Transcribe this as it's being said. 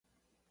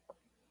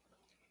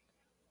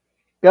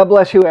God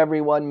bless you,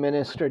 everyone.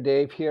 Minister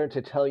Dave here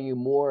to tell you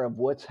more of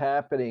what's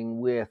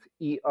happening with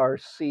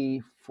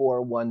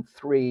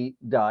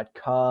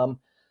ERC413.com.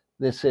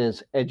 This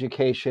is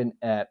Education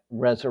at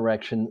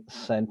Resurrection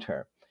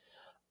Center.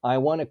 I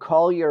want to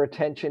call your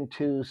attention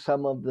to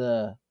some of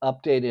the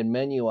updated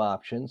menu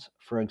options.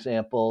 For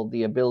example,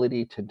 the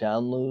ability to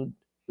download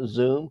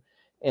Zoom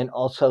and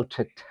also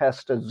to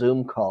test a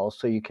Zoom call,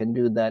 so you can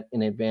do that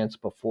in advance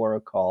before a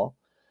call.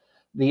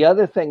 The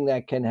other thing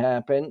that can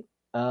happen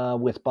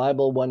with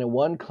Bible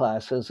 101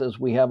 classes is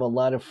we have a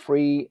lot of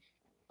free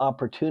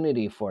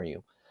opportunity for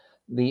you.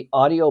 The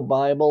audio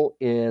Bible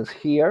is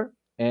here,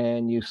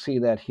 and you see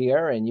that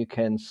here, and you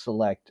can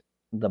select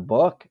the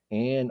book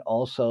and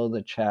also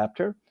the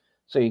chapter.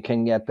 So you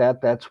can get that.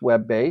 That's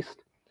web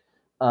based.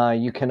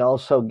 You can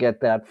also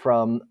get that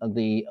from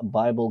the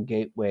Bible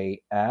Gateway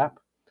app.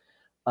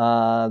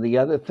 The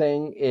other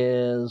thing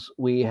is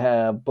we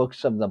have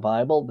books of the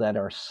Bible that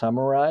are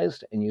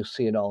summarized, and you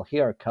see it all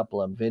here, a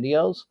couple of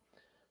videos.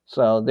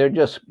 So they're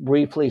just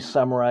briefly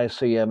summarized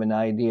so you have an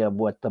idea of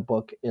what the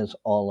book is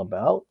all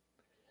about.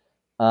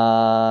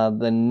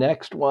 The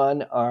next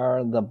one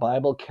are the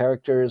Bible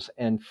characters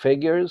and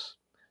figures.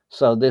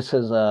 So this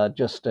is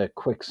just a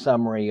quick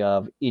summary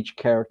of each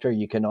character.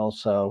 You can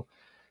also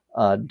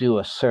do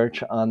a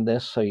search on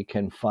this so you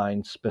can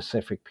find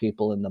specific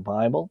people in the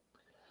Bible.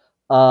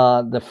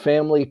 The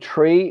family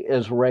tree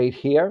is right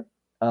here.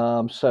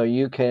 So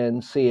you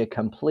can see a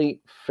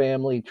complete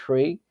family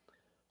tree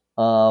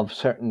of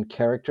certain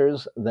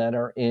characters that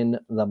are in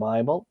the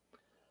Bible.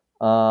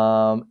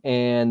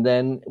 And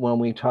then when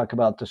we talk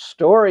about the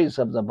stories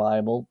of the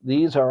Bible,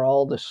 these are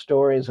all the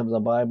stories of the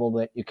Bible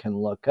that you can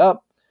look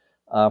up.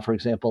 For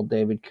example,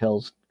 David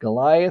kills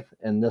Goliath,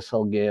 and this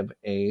will give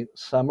a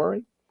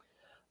summary.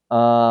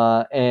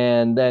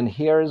 And then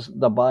here's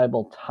the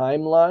Bible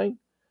timeline.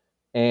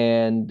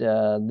 And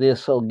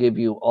this will give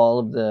you all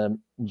of the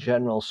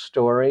general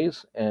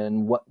stories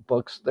and what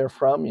books they're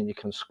from. And you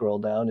can scroll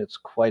down, it's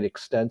quite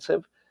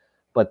extensive.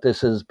 But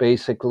this is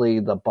basically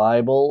the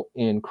Bible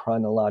in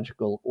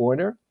chronological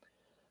order.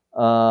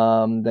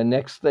 The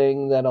next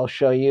thing that I'll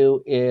show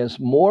you is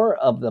more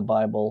of the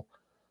Bible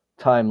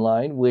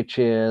timeline, which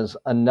is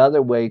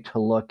another way to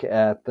look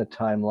at the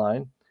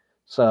timeline.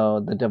 So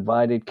the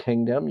divided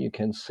kingdom, you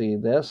can see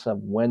this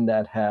of when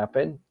that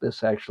happened.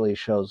 This actually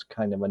shows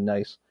kind of a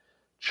nice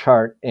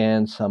chart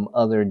and some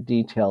other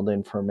detailed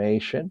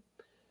information.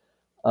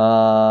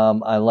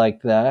 I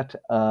like that.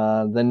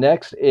 The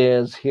next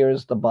is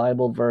here's the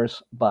Bible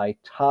verse by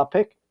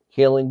topic: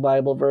 healing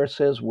Bible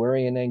verses,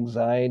 worry and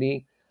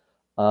anxiety,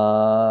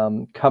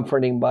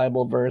 comforting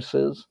Bible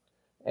verses.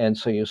 And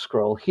so you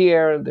scroll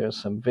here, there's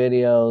some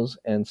videos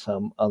and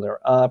some other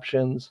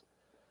options.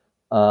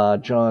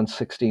 John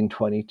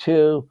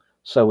 16:22.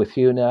 So with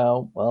you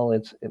now, well,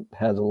 it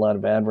has a lot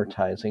of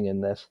advertising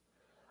in this.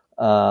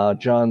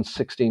 John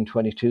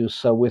 16:22.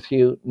 So with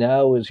you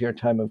now is your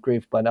time of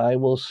grief, but I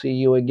will see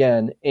you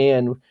again,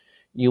 and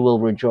you will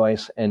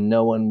rejoice, and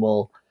no one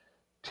will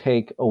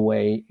take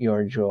away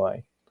your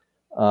joy.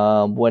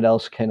 What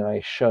else can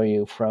I show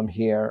you from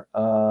here?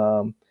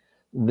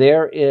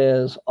 There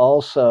is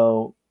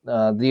also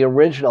the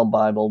original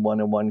Bible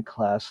 101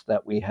 class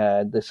that we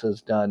had. This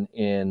is done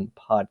in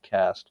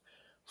podcast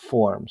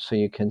form, so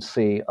you can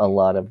see a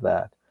lot of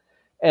that.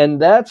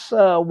 And that's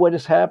what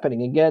is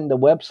happening. Again, the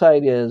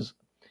website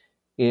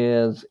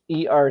is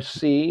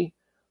ERC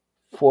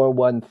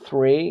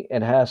 413.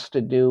 It has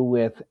to do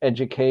with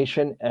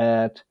education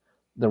at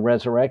the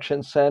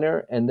Resurrection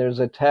Center. And there's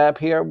a tab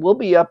here. We'll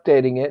be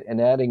updating it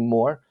and adding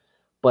more,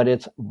 but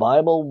it's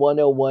Bible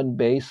 101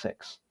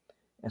 Basics.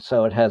 And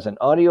so it has an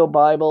audio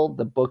Bible,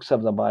 the books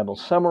of the Bible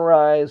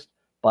summarized,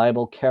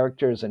 Bible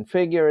characters and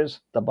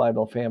figures, the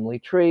Bible family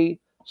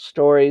tree,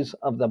 stories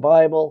of the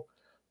Bible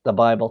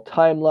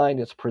timeline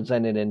is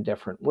presented in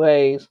different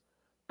ways,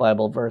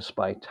 Bible verse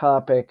by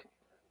topic,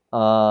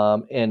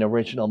 and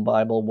original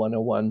Bible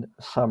 101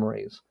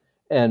 summaries.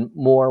 And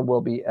more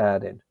will be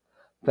added.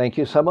 Thank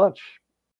you so much.